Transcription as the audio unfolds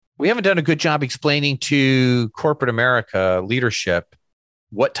we haven't done a good job explaining to corporate America leadership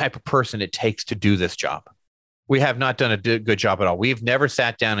what type of person it takes to do this job. We have not done a good job at all. We've never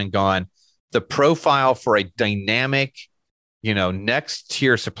sat down and gone, the profile for a dynamic, next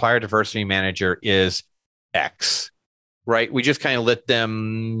tier supplier diversity manager is X, right? We just kind of let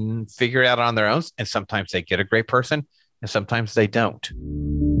them figure it out on their own. And sometimes they get a great person and sometimes they don't.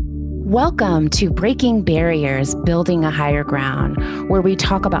 Welcome to Breaking Barriers, Building a Higher Ground, where we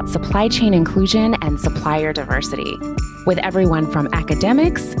talk about supply chain inclusion and supplier diversity with everyone from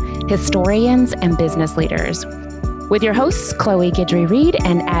academics, historians, and business leaders. With your hosts, Chloe Guidry-Reed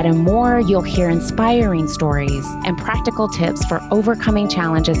and Adam Moore, you'll hear inspiring stories and practical tips for overcoming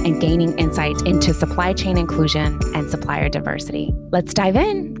challenges and gaining insight into supply chain inclusion and supplier diversity. Let's dive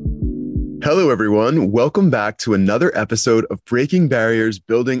in. Hello, everyone. Welcome back to another episode of Breaking Barriers,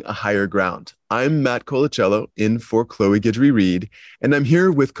 Building a Higher Ground. I'm Matt Colicello, in for Chloe Guidry-Reed, and I'm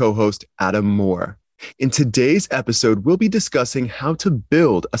here with co-host Adam Moore. In today's episode, we'll be discussing how to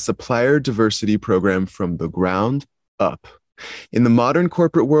build a supplier diversity program from the ground up. In the modern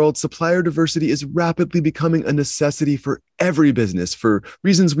corporate world, supplier diversity is rapidly becoming a necessity for every business for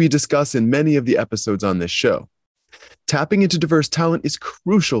reasons we discuss in many of the episodes on this show. Tapping into diverse talent is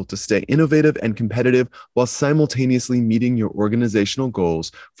crucial to stay innovative and competitive while simultaneously meeting your organizational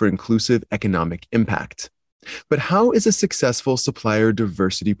goals for inclusive economic impact. But how is a successful supplier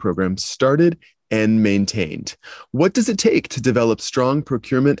diversity program started and maintained? What does it take to develop strong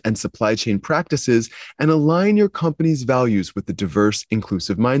procurement and supply chain practices and align your company's values with the diverse,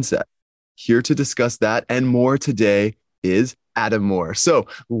 inclusive mindset? Here to discuss that and more today is Adam Moore. So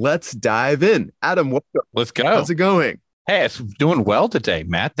let's dive in. Adam, let's go. How's it going? Hey, it's doing well today,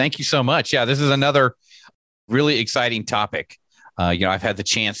 Matt. Thank you so much. Yeah, this is another really exciting topic. I've had the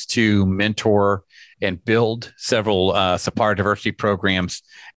chance to mentor and build several supplier diversity programs.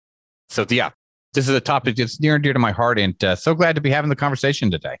 So yeah, this is a topic that's near and dear to my heart, and so glad to be having the conversation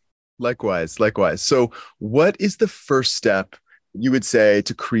today. Likewise. So what is the first step you would say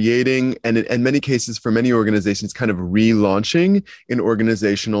to creating, and in many cases for many organizations, kind of relaunching an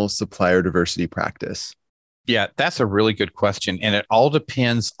organizational supplier diversity practice? Yeah, that's a really good question. And it all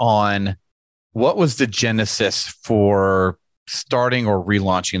depends on what was the genesis for starting or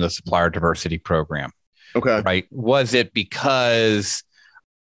relaunching the supplier diversity program. Okay. Right. Was it because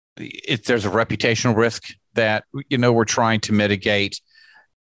there's a reputational risk that, we're trying to mitigate?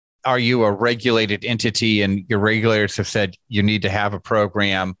 Are you a regulated entity and your regulators have said you need to have a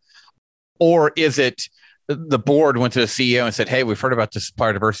program? Or is it the board went to the CEO and said, hey, we've heard about the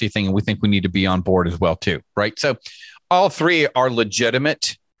supplier diversity thing and we think we need to be on board as well too, right? So all three are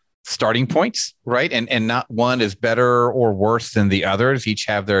legitimate starting points, right? And not one is better or worse than the others. Each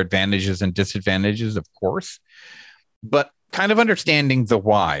have their advantages and disadvantages, of course. But kind of understanding the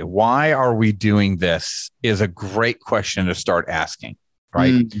why. Why are we doing this is a great question to start asking,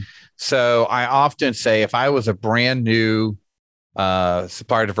 right? So I often say if I was a brand new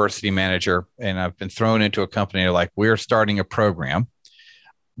supplier diversity manager and I've been thrown into a company like we're starting a program,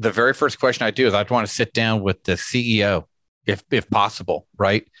 the very first question I do is I'd want to sit down with the CEO if possible,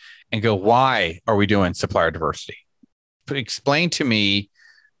 right? And go, why are we doing supplier diversity? But explain to me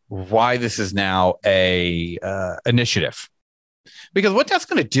why this is now a initiative. Because what that's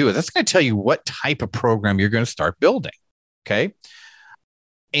going to do is that's going to tell you what type of program you're going to start building, okay?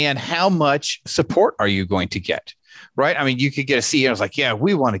 And how much support are you going to get, right? I mean, you could get a CEO who's like, yeah,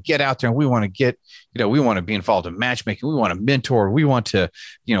 we want to get out there and we want to get, we want to be involved in matchmaking. We want to mentor. We want to,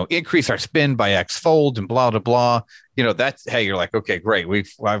 increase our spend by X fold and blah, blah, blah. That's, hey, you're like, okay, great.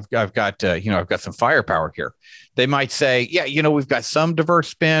 I've got I've got some firepower here. They might say, yeah, we've got some diverse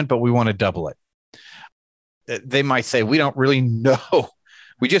spend, but we want to double it. They might say, we don't really know.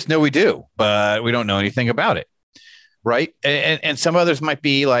 We just know we do, but we don't know anything about it. Right. And some others might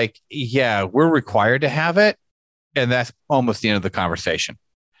be like, yeah, we're required to have it. And that's almost the end of the conversation.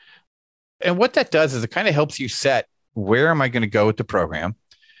 And what that does is it kind of helps you set, where am I going to go with the program?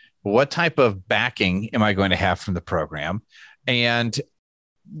 What type of backing am I going to have from the program? And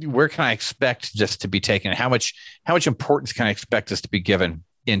where can I expect this to be taken? How much importance can I expect this to be given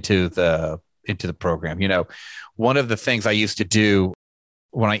into the program? One of the things I used to do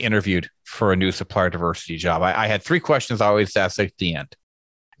when I interviewed for a new supplier diversity job, I had three questions I always asked at the end.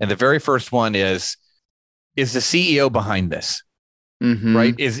 And the very first one is the CEO behind this? Mm-hmm.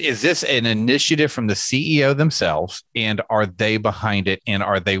 Right? Is this an initiative from the CEO themselves? And are they behind it? And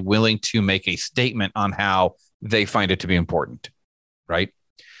are they willing to make a statement on how they find it to be important? Right?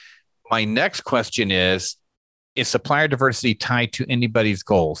 My next question is is supplier diversity tied to anybody's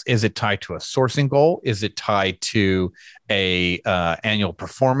goals? Is it tied to a sourcing goal? Is it tied to a annual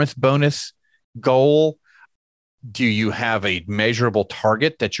performance bonus goal? Do you have a measurable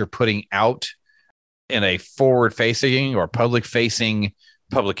target that you're putting out in a forward-facing or public-facing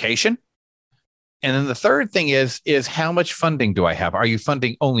publication? And then the third thing is how much funding do I have? Are you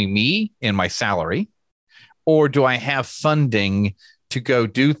funding only me in my salary? Or do I have funding to go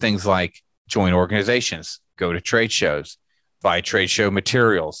do things like join organizations, go to trade shows, buy trade show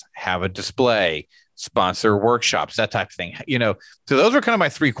materials, have a display, sponsor workshops, that type of thing? So those are kind of my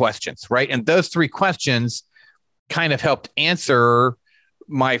three questions, right? And those three questions kind of helped answer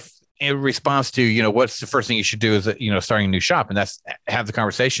my response to, what's the first thing you should do is, starting a new shop. And that's have the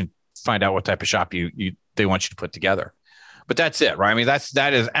conversation, find out what type of shop they want you to put together. But that's it, right? I mean,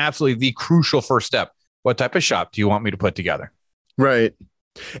 that is absolutely the crucial first step. What type of shop do you want me to put together? Right.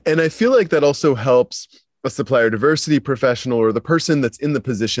 And I feel like that also helps a supplier diversity professional or the person that's in the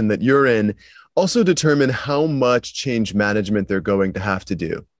position that you're in also determine how much change management they're going to have to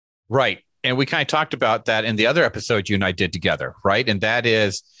do. Right. And we kind of talked about that in the other episode you and I did together, right? And that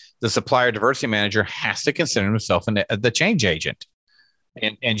is the supplier diversity manager has to consider himself the change agent.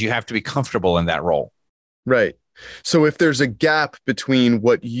 And you have to be comfortable in that role. Right. So if there's a gap between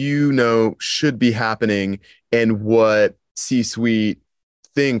what should be happening and what C-suite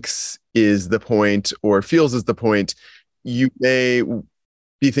thinks is the point or feels is the point, you may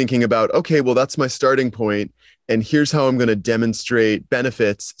be thinking about, okay, well, that's my starting point. And here's how I'm going to demonstrate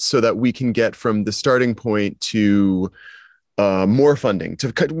benefits so that we can get from the starting point to more funding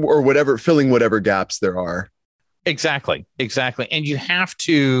to cut or whatever, filling whatever gaps there are. Exactly. And you have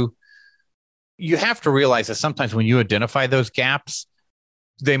to realize that sometimes when you identify those gaps,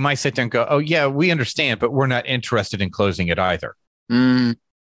 they might sit there and go, oh yeah, we understand, but we're not interested in closing it either.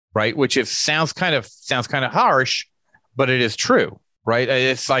 Right. Which sounds kind of harsh, but it is true, right?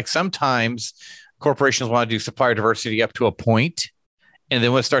 It's like sometimes corporations want to do supplier diversity up to a point, and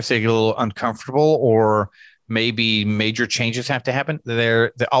then when it starts to get a little uncomfortable or maybe major changes have to happen,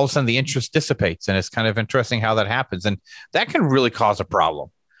 all of a sudden the interest dissipates. And it's kind of interesting how that happens. And that can really cause a problem.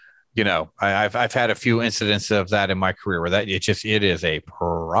 I've had a few incidents of that in my career where it is a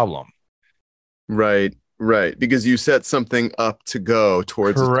problem. Right. Because you set something up to go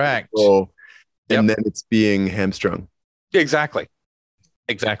towards correct a goal, and then it's being hamstrung. Exactly.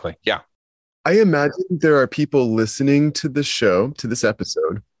 Yeah. I imagine there are people listening to the show, to this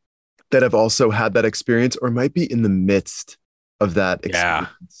episode, that have also had that experience or might be in the midst of that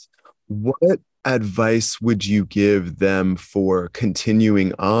experience. Yeah. What advice would you give them for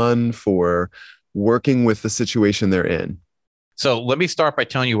continuing on, for working with the situation they're in? So let me start by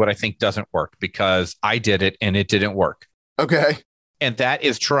telling you what I think doesn't work, because I did it and it didn't work. Okay. And that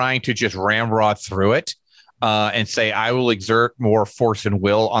is trying to just ramrod through it and say, I will exert more force and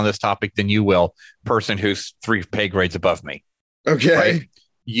will on this topic than you will, person who's 3 pay grades above me. Okay. Right?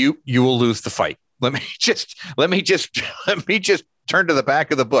 You will lose the fight. Let me just turn to the back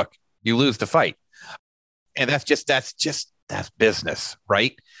of the book. You lose the fight. And that's business,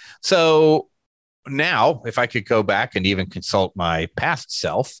 right? So now, if I could go back and even consult my past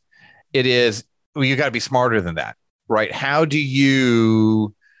self, you got to be smarter than that, right? How do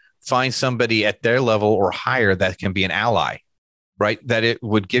you find somebody at their level or higher that can be an ally, right? That it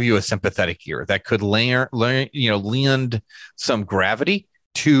would give you a sympathetic ear, that could lend some gravity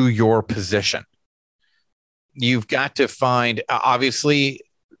to your position. You've got to find, obviously,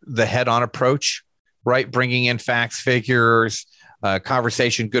 the head-on approach, right? Bringing in facts, figures,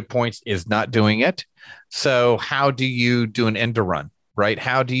 conversation, good points is not doing it. So how do you do an end run, right?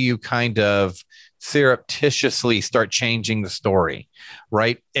 How do you kind of surreptitiously start changing the story,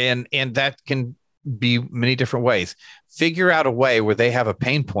 right? And that can be many different ways. Figure out a way where they have a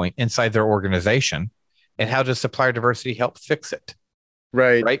pain point inside their organization, and how does supplier diversity help fix it?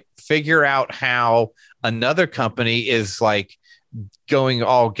 Right. Figure out how another company is like going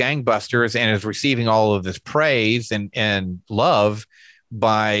all gangbusters and is receiving all of this praise and love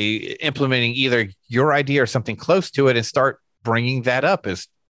by implementing either your idea or something close to it, and start bringing that up as,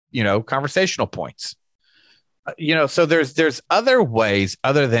 conversational points. So there's other ways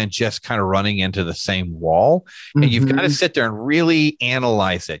other than just kind of running into the same wall. And you've got to sit there and really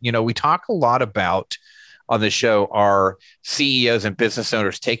analyze it. We talk a lot about on the show are CEOs and business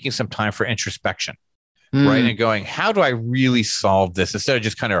owners taking some time for introspection, right? And going, how do I really solve this, instead of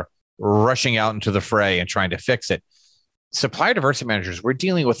just kind of rushing out into the fray and trying to fix it. Supplier diversity managers, we're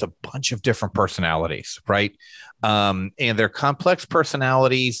dealing with a bunch of different personalities, right? And they're complex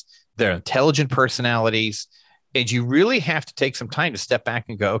personalities, they're intelligent personalities. And you really have to take some time to step back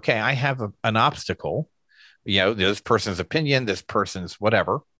and go, okay, I have an obstacle, this person's opinion, this person's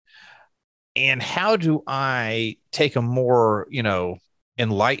whatever. And how do I take a more,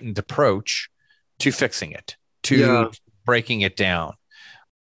 enlightened approach to fixing it, to breaking it down?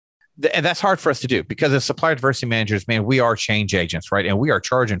 And that's hard for us to do because as supplier diversity managers, man, we are change agents, right? And we are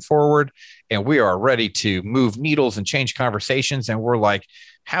charging forward and we are ready to move needles and change conversations. And we're like,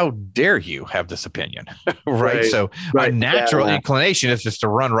 how dare you have this opinion, right? So our natural inclination is just to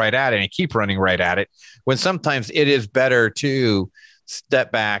run right at it and keep running right at it, when sometimes it is better to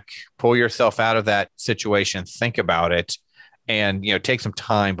step back, pull yourself out of that situation, think about it, and take some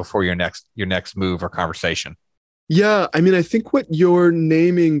time before your next move or conversation. Yeah, I mean, I think what you're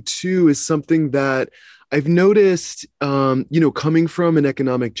naming too is something that I've noticed, coming from an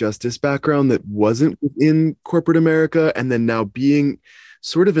economic justice background that wasn't in corporate America, and then now being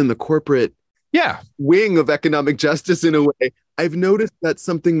sort of in the corporate wing of economic justice in a way, I've noticed that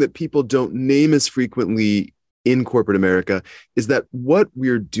something that people don't name as frequently in corporate America is that what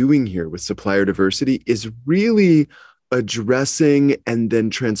we're doing here with supplier diversity is really addressing and then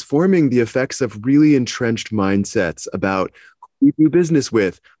transforming the effects of really entrenched mindsets about who we do business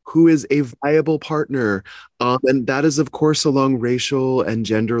with, who is a viable partner. And that is, of course, along racial and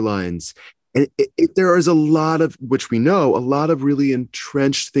gender lines. And there is a lot of, which we know, a lot of really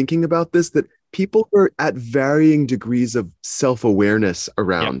entrenched thinking about this that people are at varying degrees of self-awareness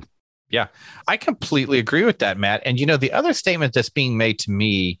around. Yeah, I completely agree with that, Matt. And, the other statement that's being made to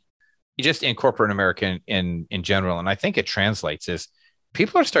me, just in corporate America in general, and I think it translates, is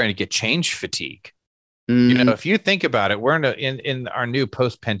people are starting to get change fatigue. If you think about it, we're in our new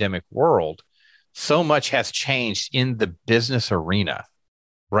post-pandemic world. So much has changed in the business arena,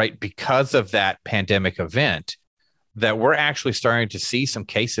 right? Because of that pandemic event, that we're actually starting to see some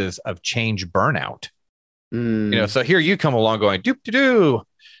cases of change burnout. So here you come along going, doop-de-doo.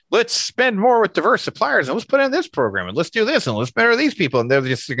 Let's spend more with diverse suppliers and let's put in this program and let's do this and let's better these people. And they're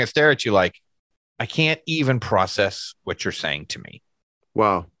just going to stare at you like, I can't even process what you're saying to me.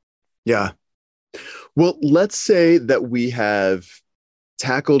 Wow. Yeah. Well, let's say that we have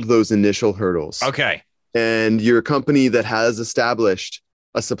tackled those initial hurdles. Okay. And you're a company that has established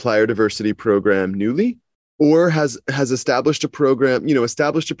a supplier diversity program newly, or has established a program,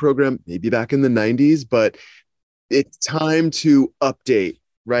 maybe back in the 90s, but it's time to update,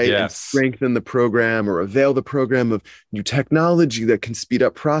 right? Yes. And strengthen the program or avail the program of new technology that can speed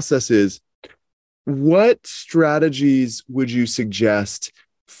up processes. What strategies would you suggest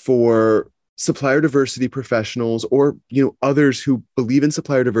for supplier diversity professionals or, others who believe in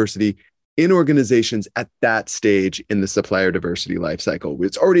supplier diversity in organizations at that stage in the supplier diversity lifecycle?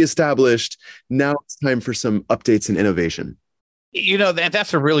 It's already established. Now it's time for some updates and innovation.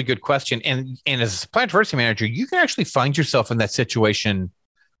 That's a really good question. And as a supplier diversity manager, you can actually find yourself in that situation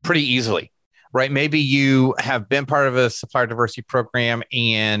pretty easily, right? Maybe you have been part of a supplier diversity program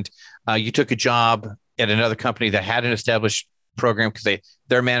and you took a job at another company that had an established program because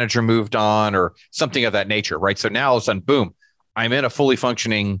their manager moved on or something of that nature, right? So now all of a sudden, boom, I'm in a fully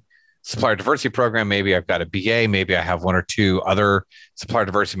functioning supplier diversity program. Maybe I've got a BA, maybe I have one or two other supplier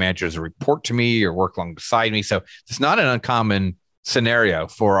diversity managers that report to me or work alongside me. So it's not an uncommon scenario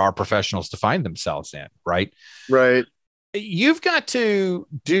for our professionals to find themselves in, right? Right. You've got to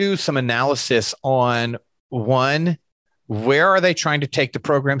do some analysis on, one, where are they trying to take the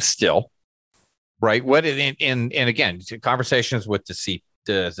program still, right? What and again, conversations with the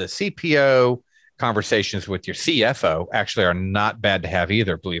CPO, conversations with your CFO actually are not bad to have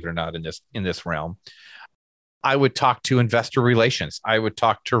either, believe it or not, in this realm. I would talk to investor relations. I would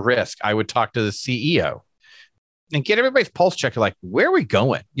talk to risk. I would talk to the CEO and get everybody's pulse check. Like, where are we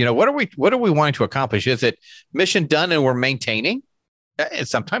going? What are we wanting to accomplish? Is it mission done and we're maintaining? And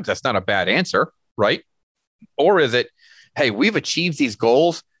sometimes that's not a bad answer, right? Or is it, hey, we've achieved these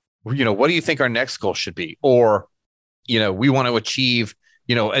goals. What do you think our next goal should be? Or, we want to achieve,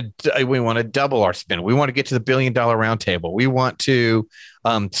 we want to double our spend. We want to get to the $1 billion roundtable. We want to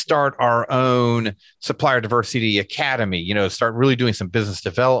start our own supplier diversity academy, start really doing some business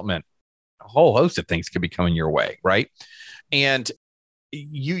development. A whole host of things could be coming your way, right? And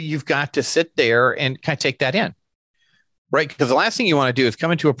you've got to sit there and kind of take that in, right? Because the last thing you want to do is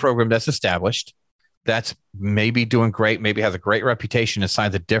come into a program that's established, that's maybe doing great, maybe has a great reputation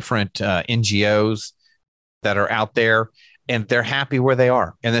inside the different NGOs that are out there, and they're happy where they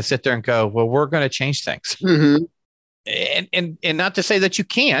are. And then sit there and go, well, we're going to change things. Mm-hmm. And not to say that you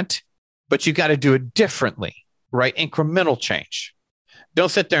can't, but you got to do it differently, right? Incremental change. Don't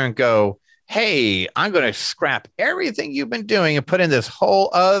sit there and go, hey, I'm going to scrap everything you've been doing and put in this whole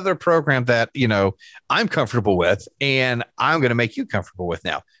other program that, I'm comfortable with, and I'm going to make you comfortable with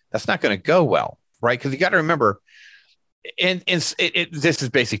now. That's not going to go well. right? Because you got to remember, this is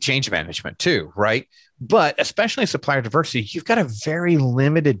basic change management too, right? But especially in supplier diversity, you've got a very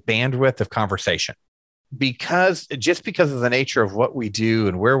limited bandwidth of conversation because of the nature of what we do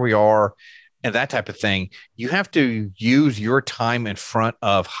and where we are and that type of thing. You have to use your time in front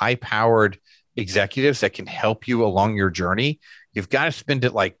of high powered executives that can help you along your journey. You've got to spend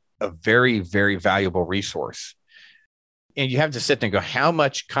it like a very, very valuable resource. And you have to sit there and go, how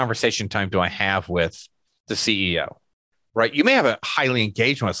much conversation time do I have with the CEO? Right? You may have a highly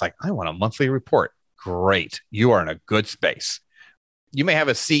engaged one. It's like, I want a monthly report. Great. You are in a good space. You may have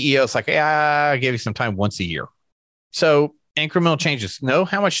a CEO. It's like, I gave you some time once a year. So incremental changes. Know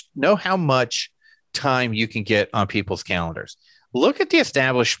how much time you can get on people's calendars. Look at the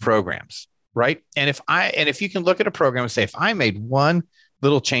established programs, right? And if you can look at a program and say, if I made one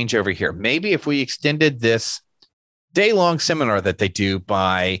little change over here, maybe if we extended this day-long seminar that they do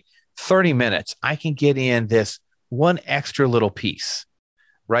by 30 minutes, I can get in this one extra little piece,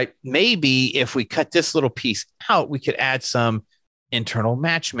 right? Maybe if we cut this little piece out, we could add some internal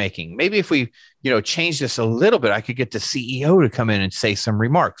matchmaking. Maybe if we, change this a little bit, I could get the CEO to come in and say some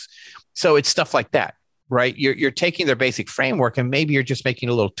remarks. So it's stuff like that, right? You're taking their basic framework and maybe you're just making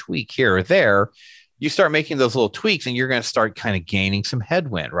a little tweak here or there. You start making those little tweaks and you're going to start kind of gaining some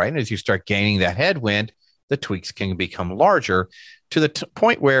headwind, right? And as you start gaining that headwind, the tweaks can become larger to the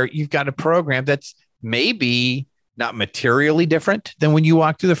point where you've got a program that's maybe not materially different than when you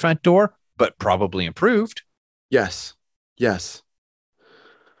walk through the front door, but probably improved. Yes.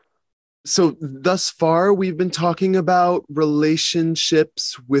 So thus far, we've been talking about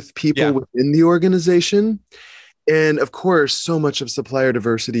relationships with people within the organization. And of course, so much of supplier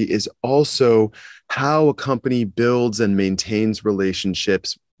diversity is also how a company builds and maintains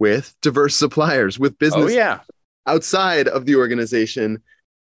relationships with diverse suppliers, with business outside of the organization.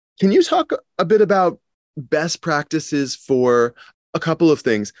 Can you talk a bit about best practices for a couple of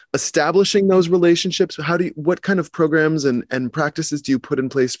things? Establishing those relationships. What kind of programs and practices do you put in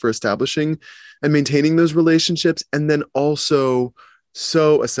place for establishing and maintaining those relationships? And then also,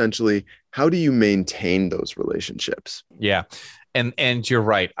 so essentially, how do you maintain those relationships? Yeah. And you're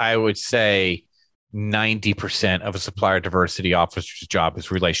right. I would say 90% of a supplier diversity officer's job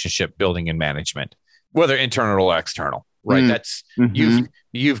is relationship building and management, whether internal or external. Right. That's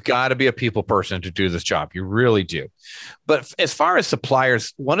you've got to be a people person to do this job. You really do. But as far as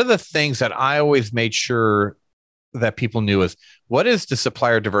suppliers, one of the things that I always made sure that people knew is, what is the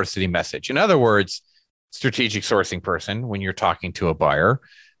supplier diversity message? In other words, strategic sourcing person, when you're talking to a buyer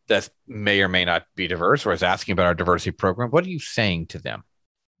that may or may not be diverse or is asking about our diversity program, what are you saying to them?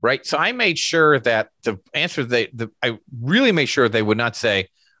 Right. So I made sure that the answer I really made sure they would not say,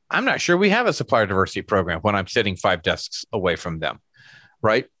 I'm not sure we have a supplier diversity program when I'm sitting 5 desks away from them.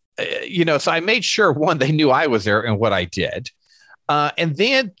 Right. So I made sure, one, they knew I was there and what I did. And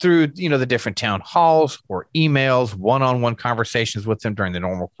then through, the different town halls or emails, one-on-one conversations with them during the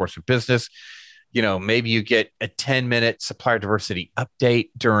normal course of business, maybe you get a 10-minute supplier diversity update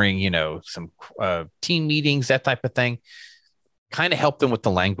during, some team meetings, that type of thing. Kind of help them with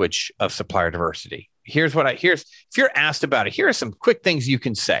the language of supplier diversity. If you're asked about it, here are some quick things you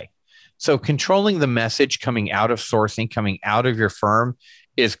can say. So controlling the message coming out of sourcing, coming out of your firm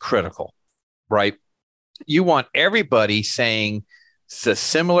is critical, right? You want everybody saying the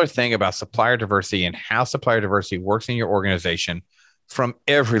similar thing about supplier diversity and how supplier diversity works in your organization from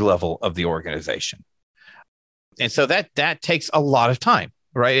every level of the organization. And so that takes a lot of time,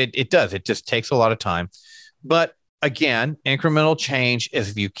 right? It does. It just takes a lot of time. But again, incremental change is,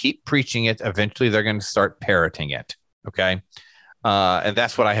 if you keep preaching it, eventually they're going to start parroting it. Okay. And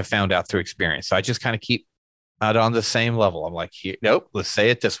that's what I have found out through experience. So I just kind of keep out on the same level. I'm like, nope, let's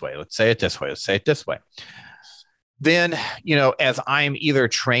say it this way. Let's say it this way. Let's say it this way. Then, as I'm either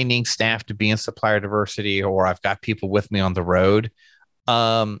training staff to be in supplier diversity or I've got people with me on the road,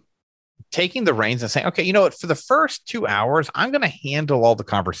 taking the reins and saying, okay, you know what, for the first 2 hours, I'm going to handle all the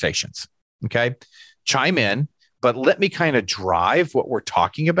conversations. Okay. Chime in, but let me kind of drive what we're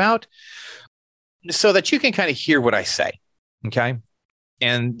talking about so that you can kind of hear what I say. Okay.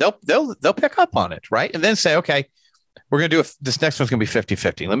 And they'll pick up on it. Right. And then say, okay, we're going to do this next one's going to be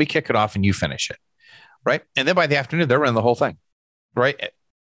 50-50. Let me kick it off and you finish it. Right. And then by the afternoon, they're running the whole thing. Right.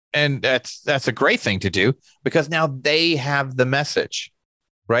 And that's a great thing to do because now they have the message.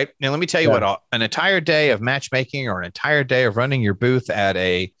 Right. Now, let me tell you what, an entire day of matchmaking or an entire day of running your booth at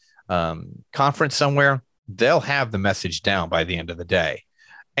a conference somewhere, they'll have the message down by the end of the day.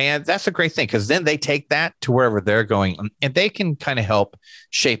 And that's a great thing because then they take that to wherever they're going and they can kind of help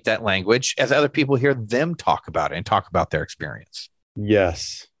shape that language as other people hear them talk about it and talk about their experience.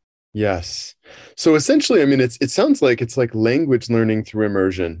 Yes. Yes. So essentially, I mean, it sounds like it's like language learning through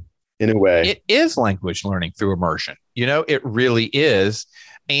immersion in a way. It is language learning through immersion. It really is.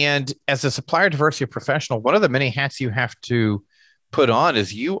 And as a supplier diversity professional, one of the many hats you have to put on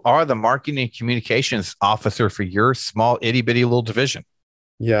is you are the marketing and communications officer for your small itty bitty little division.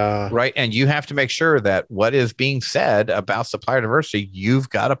 Yeah. Right. And you have to make sure that what is being said about supplier diversity, you've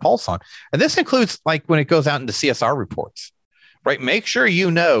got a pulse on. And this includes like when it goes out into CSR reports, right? Make sure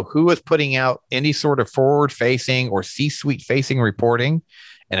you know who is putting out any sort of forward facing or C-suite facing reporting.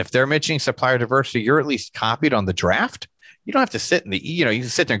 And if they're mentioning supplier diversity, you're at least copied on the draft. You don't have to sit you can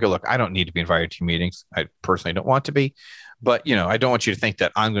sit there and go, look, I don't need to be invited to meetings. I personally don't want to be, but I don't want you to think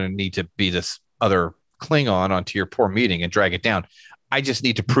that I'm going to need to be this other Klingon onto your poor meeting and drag it down. I just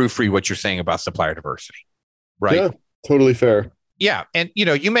need to proofread what you're saying about supplier diversity. Right. Yeah, totally fair. Yeah. And,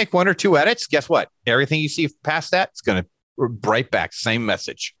 you make one or two edits. Guess what? Everything you see past that, it's going to right back. Same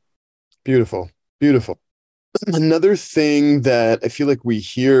message. Beautiful. Beautiful. Another thing that I feel like we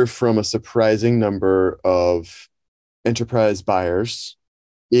hear from a surprising number of enterprise buyers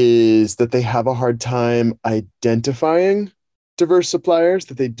is that they have a hard time identifying diverse suppliers,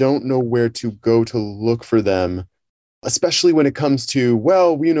 that they don't know where to go to look for them, especially when it comes to,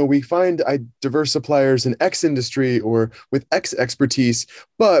 well, we find diverse suppliers in X industry or with X expertise,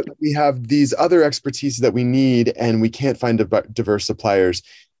 but we have these other expertise that we need and we can't find diverse suppliers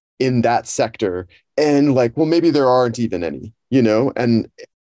in that sector. And like, well, maybe there aren't even any, and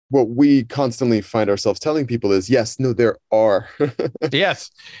what we constantly find ourselves telling people is, yes, no, there are. Yes.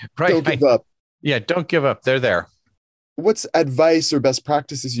 Right. Don't give up. Yeah. Don't give up. They're there. What's advice or best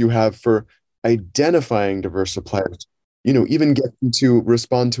practices you have for identifying diverse suppliers, even get them to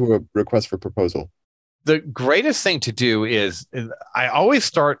respond to a request for proposal? The greatest thing to do is I always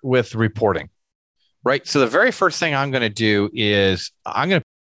start with reporting, right? So the very first thing I'm going to do is I'm going to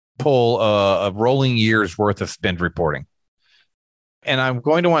pull a rolling year's worth of spend reporting. And I'm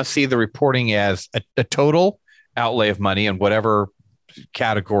going to want to see the reporting as a total outlay of money in whatever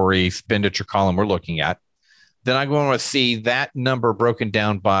category expenditure column we're looking at. Then I'm going to want to see that number broken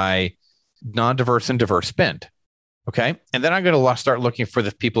down by non-diverse and diverse spend. Okay. And then I'm going to start looking for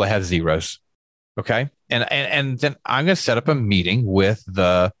the people that have zeros. Okay. And then I'm going to set up a meeting with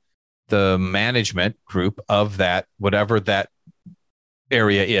the management group of that, whatever that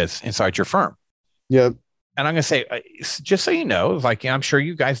area is inside your firm. Yep. And I'm going to say, just so you know, like, I'm sure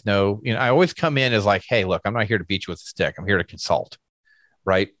you guys know, I always come in as like, hey, look, I'm not here to beat you with a stick. I'm here to consult.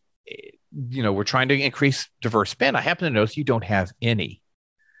 Right. We're trying to increase diverse spend. I happen to notice you don't have any.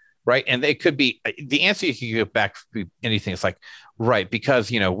 Right. And it could be the answer you can get back anything. It's like, right.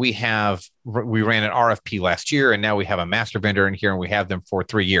 Because, we ran an RFP last year and now we have a master vendor in here and we have them for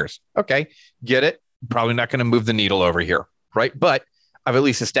 3 years. Okay. Get it. Probably not going to move the needle over here. Right. But I've at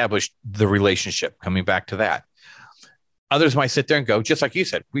least established the relationship, coming back to that. Others might sit there and go, just like you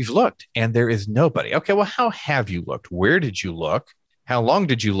said, we've looked and there is nobody. Okay. Well, how have you looked? Where did you look? How long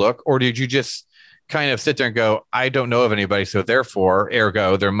did you look? Or did you just kind of sit there and go, I don't know of anybody, so therefore,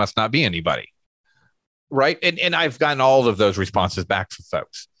 ergo, there must not be anybody, right? And I've gotten all of those responses back from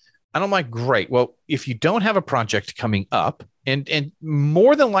folks. And I'm like, great. Well, if you don't have a project coming up, and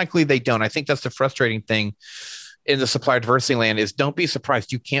more than likely they don't, I think that's the frustrating thing in the supplier diversity land is don't be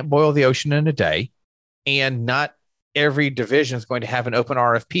surprised. You can't boil the ocean in a day, and not every division is going to have an open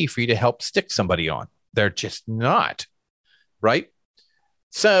RFP for you to help stick somebody on. They're just not, right?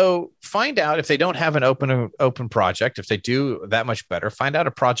 So find out if they don't have an open project. If they do, that much better. Find out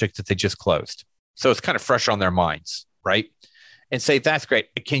a project that they just closed, so it's kind of fresh on their minds, right? And say, that's great.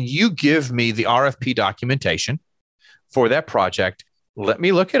 Can you give me the RFP documentation for that project? Let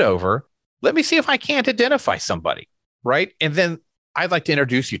me look it over. Let me see if I can't identify somebody, right? And then I'd like to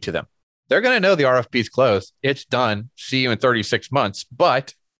introduce you to them. They're going to know the RFP is closed. It's done. See you in 36 months.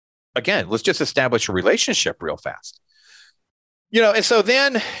 But again, let's just establish a relationship real fast. And so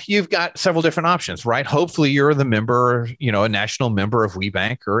then you've got several different options, right? Hopefully you're the member, a national member of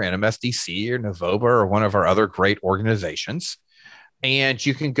WeBank or NMSDC or Novoba or one of our other great organizations. And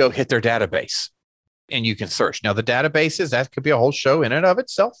you can go hit their database and you can search. Now the databases, that could be a whole show in and of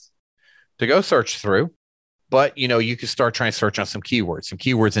itself to go search through. But, you can start trying to search on some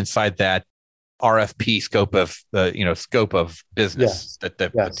keywords inside that RFP scope of business that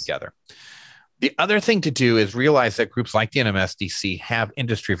they've put together. The other thing to do is realize that groups like the NMSDC have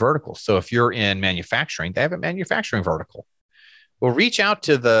industry verticals. So if you're in manufacturing, they have a manufacturing vertical. Well, reach out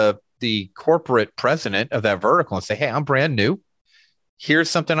to the corporate president of that vertical and say, hey, I'm brand new. Here's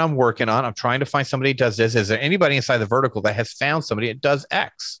something I'm working on. I'm trying to find somebody who does this. Is there anybody inside the vertical that has found somebody that does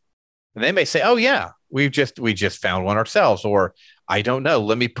X? And they may say, oh, yeah, we just found one ourselves, or I don't know.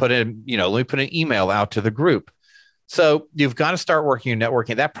 Let me put in, let me put an email out to the group. So you've got to start working your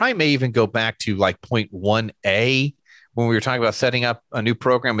networking. That probably may even go back to like point 1A when we were talking about setting up a new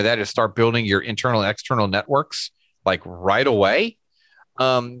program, and that is start building your internal and external networks like right away.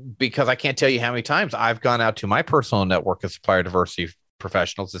 Because I can't tell you how many times I've gone out to my personal network of supplier diversity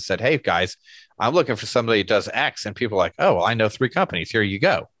professionals and said, hey guys, I'm looking for somebody who does X. And people are like, oh, well, I know 3 companies. Here you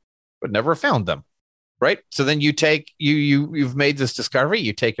go. But never found them. Right. So then you've made this discovery,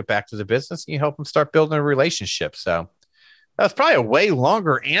 you take it back to the business and you help them start building a relationship. So that's probably a way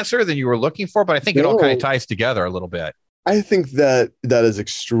longer answer than you were looking for, but I think it all kind of ties together a little bit. I think that is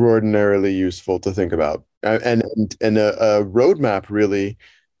extraordinarily useful to think about, and a roadmap really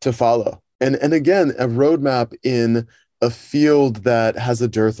to follow. And again, a roadmap in a field that has a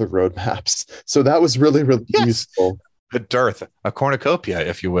dearth of roadmaps. So that was really, really useful. A dearth, a cornucopia,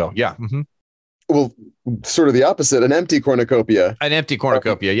 if you will. Yeah. Mm-hmm. Well, sort of the opposite, an empty cornucopia. An empty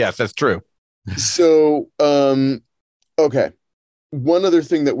cornucopia. Yes, that's true. So, okay. One other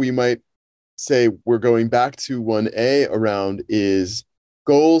thing that we might say we're going back to 1A around is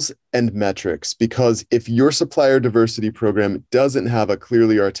goals and metrics, because if your supplier diversity program doesn't have a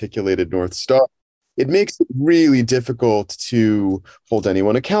clearly articulated North Star, it makes it really difficult to hold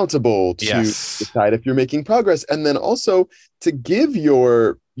anyone accountable, to decide if you're making progress, and then also to give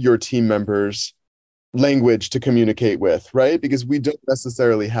your team members language to communicate with, right? Because we don't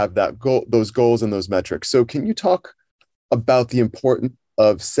necessarily have that goal, those goals and those metrics. So can you talk about the importance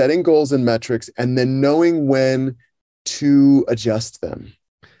of setting goals and metrics and then knowing when to adjust them?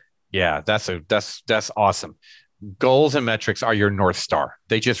 Yeah, that's awesome. Goals and metrics are your North Star.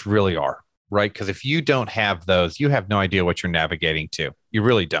 They just really are, right? Because if you don't have those, you have no idea what you're navigating to. You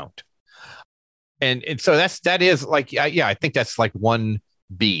really don't. And so that is like, yeah, I think that's like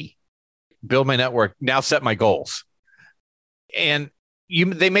 1B. Build my network, now set my goals. And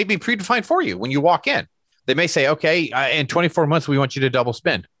they may be predefined for you when you walk in. They may say, okay, in 24 months, we want you to double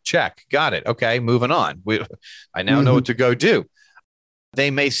spend. Check. Got it. Okay, moving on. I now know what to go do.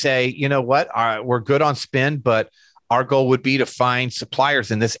 They may say, you know what, we're good on spend, but our goal would be to find suppliers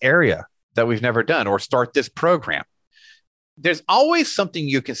in this area that we've never done, or start this program. There's always something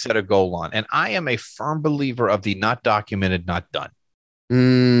you can set a goal on. And I am a firm believer of the not documented, not done.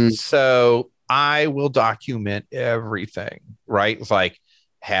 So I will document everything, right? It's like,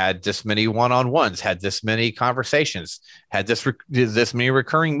 had this many one-on-ones, had this many conversations, had this many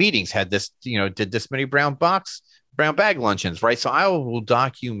recurring meetings, had this, did this many brown bag luncheons, right? So I will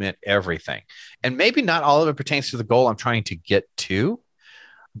document everything. And maybe not all of it pertains to the goal I'm trying to get to,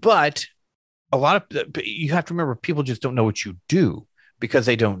 but you have to remember, people just don't know what you do because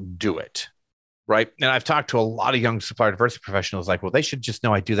they don't do it. Right. And I've talked to a lot of young supplier diversity professionals like, well, they should just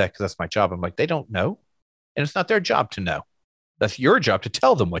know I do that because that's my job. I'm like, they don't know. And it's not their job to know. That's your job to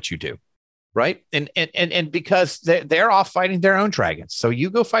tell them what you do. Right. And because they're off fighting their own dragons. So you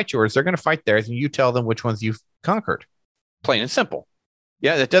go fight yours. They're going to fight theirs. And you tell them which ones you've conquered. Plain and simple.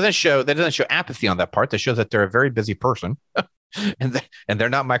 Yeah. That doesn't show apathy on that part. That shows that they're a very busy person and they're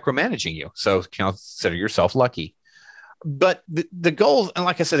not micromanaging you. So consider yourself lucky. But the goals, and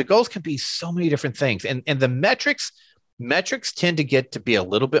like I said, the goals can be so many different things. And the metrics tend to get to be a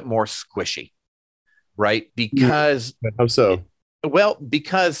little bit more squishy, right? Because how so? Well,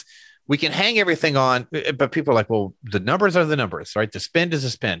 because we can hang everything on, but people are like, well, the numbers are the numbers, right? The spend is a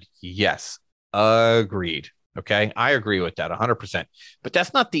spend. Yes. Agreed. Okay. I agree with that 100%, but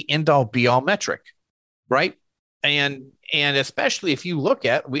that's not the end all be all metric, right? And especially if you look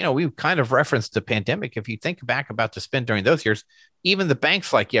at, we've kind of referenced the pandemic. If you think back about the spend during those years, even the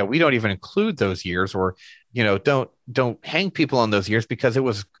banks like, yeah, we don't even include those years, or, don't hang people on those years because it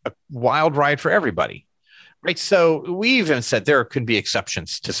was a wild ride for everybody. Right. So we even said there could be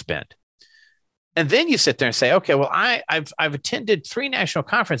exceptions to spend. And then you sit there and say, okay, well, I've attended 3 national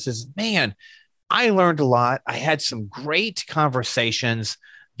conferences. Man, I learned a lot. I had some great conversations.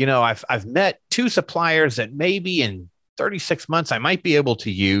 I've met 2 suppliers that maybe in 36 months I might be able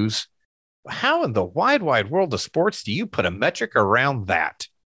to use. How in the wide world of sports do you put a metric around that?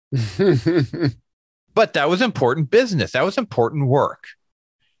 But that was important business. That was important work,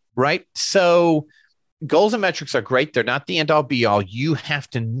 right? So goals and metrics are great. They're not the end all be all. You have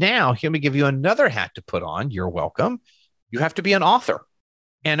to now, let me give you another hat to put on. You're welcome. You have to be an author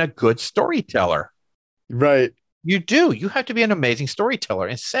and a good storyteller. Right. You do. You have to be an amazing storyteller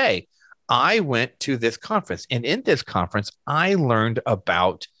and say, I went to this conference, and in this conference, I learned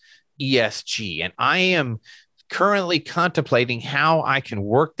about ESG, and I am currently contemplating how I can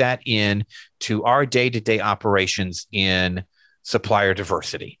work that in to our day-to-day operations in supplier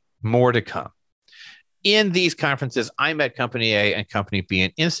diversity. More to come. in these conferences, I met company A and company B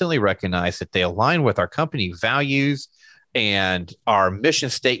and instantly recognized that they align with our company values and our mission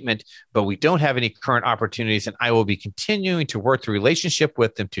statement, but we don't have any current opportunities. And I will be continuing to work the relationship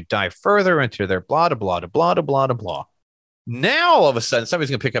with them to dive further into their blah, blah, blah, blah, blah, blah, blah. Now, all of a sudden, somebody's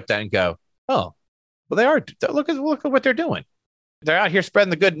going to pick up that and go, oh, well, they are. Look at what they're doing. They're out here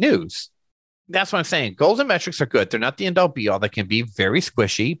spreading the good news. That's what I'm saying. Goals and metrics are good. They're not the end all be all. They can be very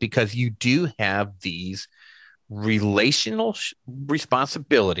squishy because you do have these relational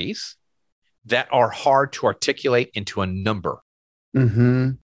responsibilities that are hard to articulate into a number. Mm-hmm.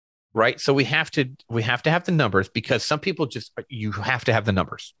 Right. So we have to have the numbers because some people you have to have the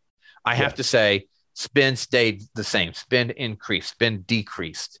numbers. I have to say spend stayed the same, spend increased, spend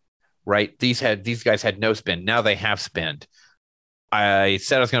decreased. Right. These guys had no spend. Now they have spend. I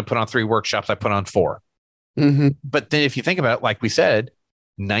said I was going to put on 3 workshops. I put on 4. Mm-hmm. But then if you think about it, like we said,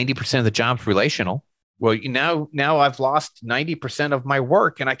 90% of the job's relational. Well, now I've lost 90% of my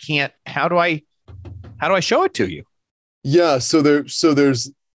work and I can't, how do I show it to you? Yeah. So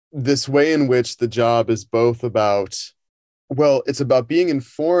there's this way in which the job is both about, well, it's about being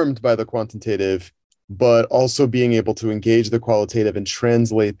informed by the quantitative, but also being able to engage the qualitative and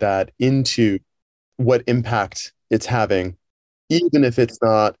translate that into what impact it's having. Even if it's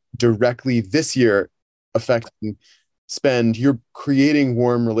not directly this year affecting spend, you're creating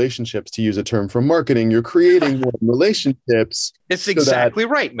warm relationships, to use a term from marketing. You're creating warm relationships. It's exactly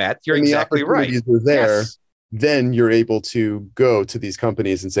right, Matt. You're exactly right. When the opportunities are there, yes. Then you're able to go to these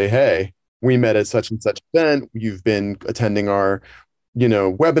companies and say, hey, we met at such and such event. You've been attending our,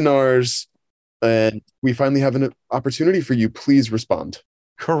 webinars, and we finally have an opportunity for you. Please respond.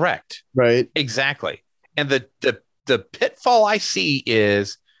 Correct. Right. Exactly. And the pitfall I see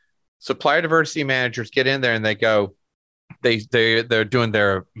is supplier diversity managers get in there and they go, they're doing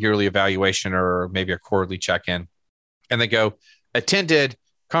their yearly evaluation or maybe a quarterly check-in, and they go, attended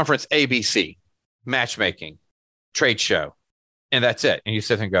conference ABC, matchmaking, trade show, and that's it. And you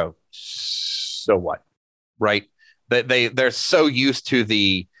sit and go, so what? Right? They're so used to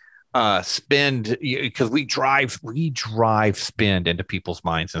the spend, because we drive spend into people's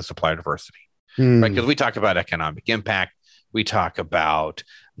minds in supplier diversity. Right? Because we talk about economic impact, we talk about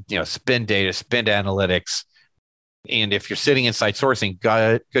spend data, spend analytics, and if you're sitting inside sourcing,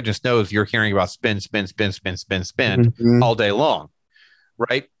 goodness knows you're hearing about spend all day long,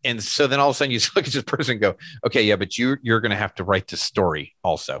 right? And so then all of a sudden you look at this person and go, okay, yeah, but you're going to have to write this story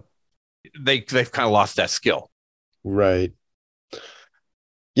also. They've kind of lost that skill, right?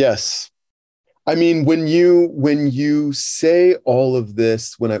 Yes. I mean, when you say all of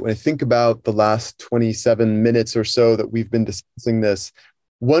this, when I think about the last 27 minutes or so that we've been discussing this,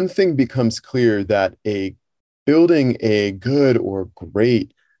 one thing becomes clear, that building a good or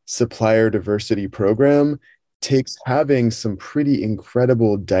great supplier diversity program takes having some pretty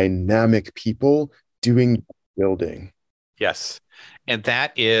incredible dynamic people doing building. Yes. And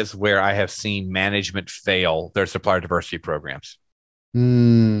that is where I have seen management fail their supplier diversity programs.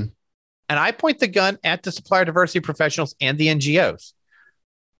 And I point the gun at the supplier diversity professionals and the NGOs.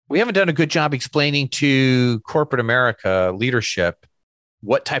 We haven't done a good job explaining to corporate America leadership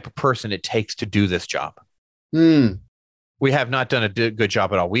what type of person it takes to do this job. We have not done a good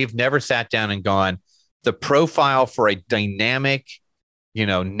job at all. We've never sat down and gone, the profile for a dynamic,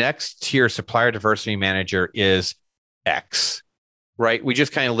 next tier supplier diversity manager is X, right? We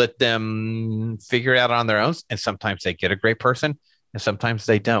just kind of let them figure it out on their own. And sometimes they get a great person and sometimes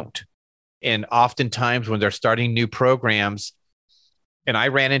they don't. And oftentimes when they're starting new programs, and I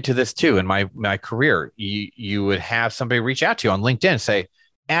ran into this too in my career, you would have somebody reach out to you on LinkedIn and say,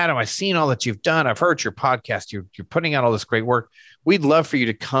 Adam, I've seen all that you've done. I've heard your podcast. You're putting out all this great work. We'd love for you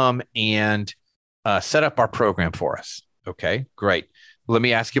to come and set up our program for us. Okay, great. Let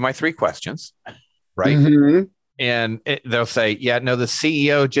me ask you my 3 questions, right? Mm-hmm. And they'll say, yeah, no, the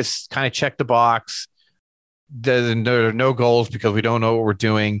CEO just kind of checked the box. There are no goals because we don't know what we're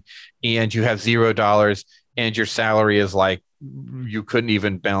doing. And you have $0 and your salary is like, you couldn't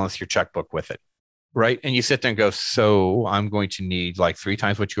even balance your checkbook with it. Right. And you sit there and go, so I'm going to need like 3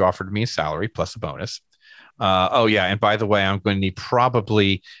 times what you offered me as salary plus a bonus. Oh, yeah. And by the way, I'm going to need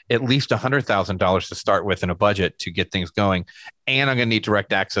probably at least $100,000 to start with in a budget to get things going. And I'm going to need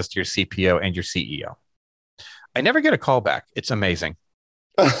direct access to your CPO and your CEO. I never get a call back. It's amazing.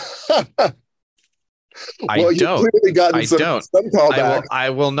 I don't. I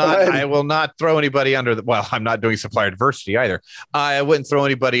will not throw anybody under the. Well, I'm not doing supplier diversity either. I wouldn't throw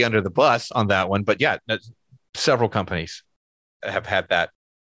anybody under the bus on that one. But yeah, several companies have had that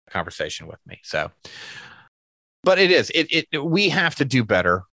conversation with me. So, but it is. We have to do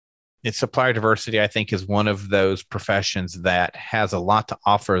better. It's supplier diversity, I think, is one of those professions that has a lot to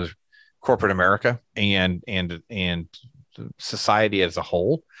offer corporate America and society as a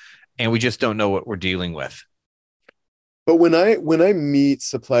whole, and we just don't know what we're dealing with. But when I meet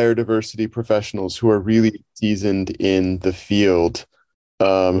supplier diversity professionals who are really seasoned in the field,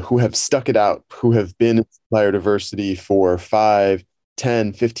 who have stuck it out, who have been in supplier diversity for 5,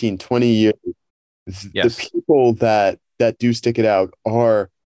 10, 15, 20 years, Yes. the people that do stick it out are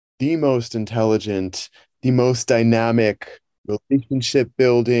the most intelligent, the most dynamic, relationship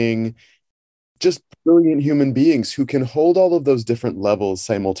building, just brilliant human beings who can hold all of those different levels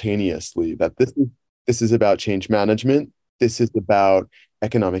simultaneously. That this is about change management. This is about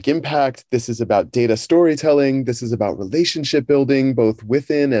economic impact. This is about data storytelling. This is about relationship building, both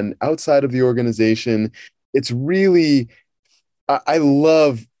within and outside of the organization. It's really, I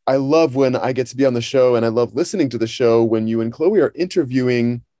love when I get to be on the show, and I love listening to the show when you and Chloe are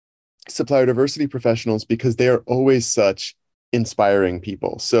interviewing supplier diversity professionals, because they are always such inspiring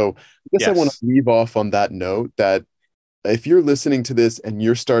people. So I guess I want to leave off on that note that if you're listening to this and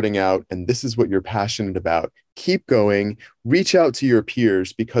you're starting out and this is what you're passionate about, keep going, reach out to your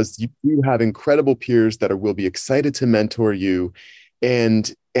peers, because you have incredible peers that will be excited to mentor you,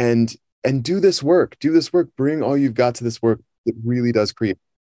 and do this work, bring all you've got to this work. It really does create.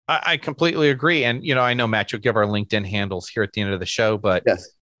 I completely agree. And, I know, Matt, you'll give our LinkedIn handles here at the end of the show, but yes,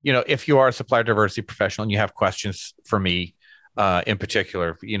 if you are a supplier diversity professional and you have questions for me, in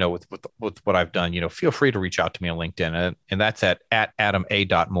particular, with what I've done, feel free to reach out to me on LinkedIn, and that's at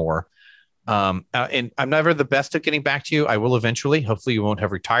adama.moore. And I'm never the best at getting back to you. I will eventually. Hopefully you won't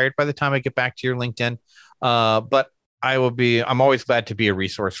have retired by the time I get back to your LinkedIn. But I'm always glad to be a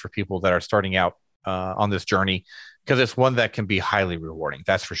resource for people that are starting out on this journey, because it's one that can be highly rewarding.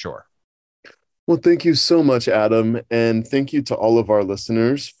 That's for sure. Well, thank you so much, Adam. And thank you to all of our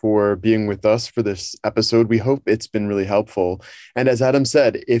listeners for being with us for this episode. We hope it's been really helpful. And as Adam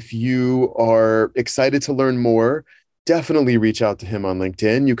said, if you are excited to learn more, definitely reach out to him on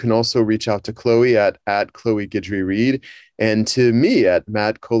LinkedIn. You can also reach out to Chloe at Chloe Guidry Reed, and to me at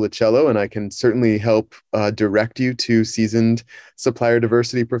Matt Colicello. And I can certainly help direct you to seasoned supplier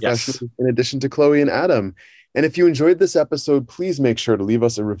diversity professionals, in addition to Chloe and Adam. And if you enjoyed this episode, please make sure to leave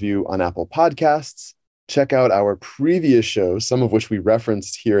us a review on Apple Podcasts. Check out our previous shows, some of which we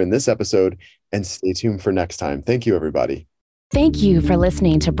referenced here in this episode, and stay tuned for next time. Thank you, everybody. Thank you for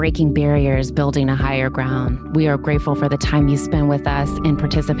listening to Breaking Barriers, Building a Higher Ground. We are grateful for the time you spend with us and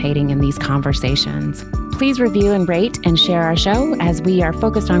participating in these conversations. Please review and rate and share our show, as we are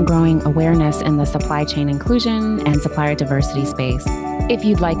focused on growing awareness in the supply chain inclusion and supplier diversity space. If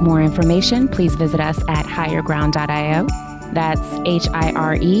you'd like more information, please visit us at higherground.io. That's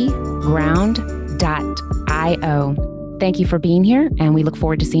HIRE ground.io. Thank you for being here, and we look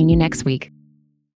forward to seeing you next week.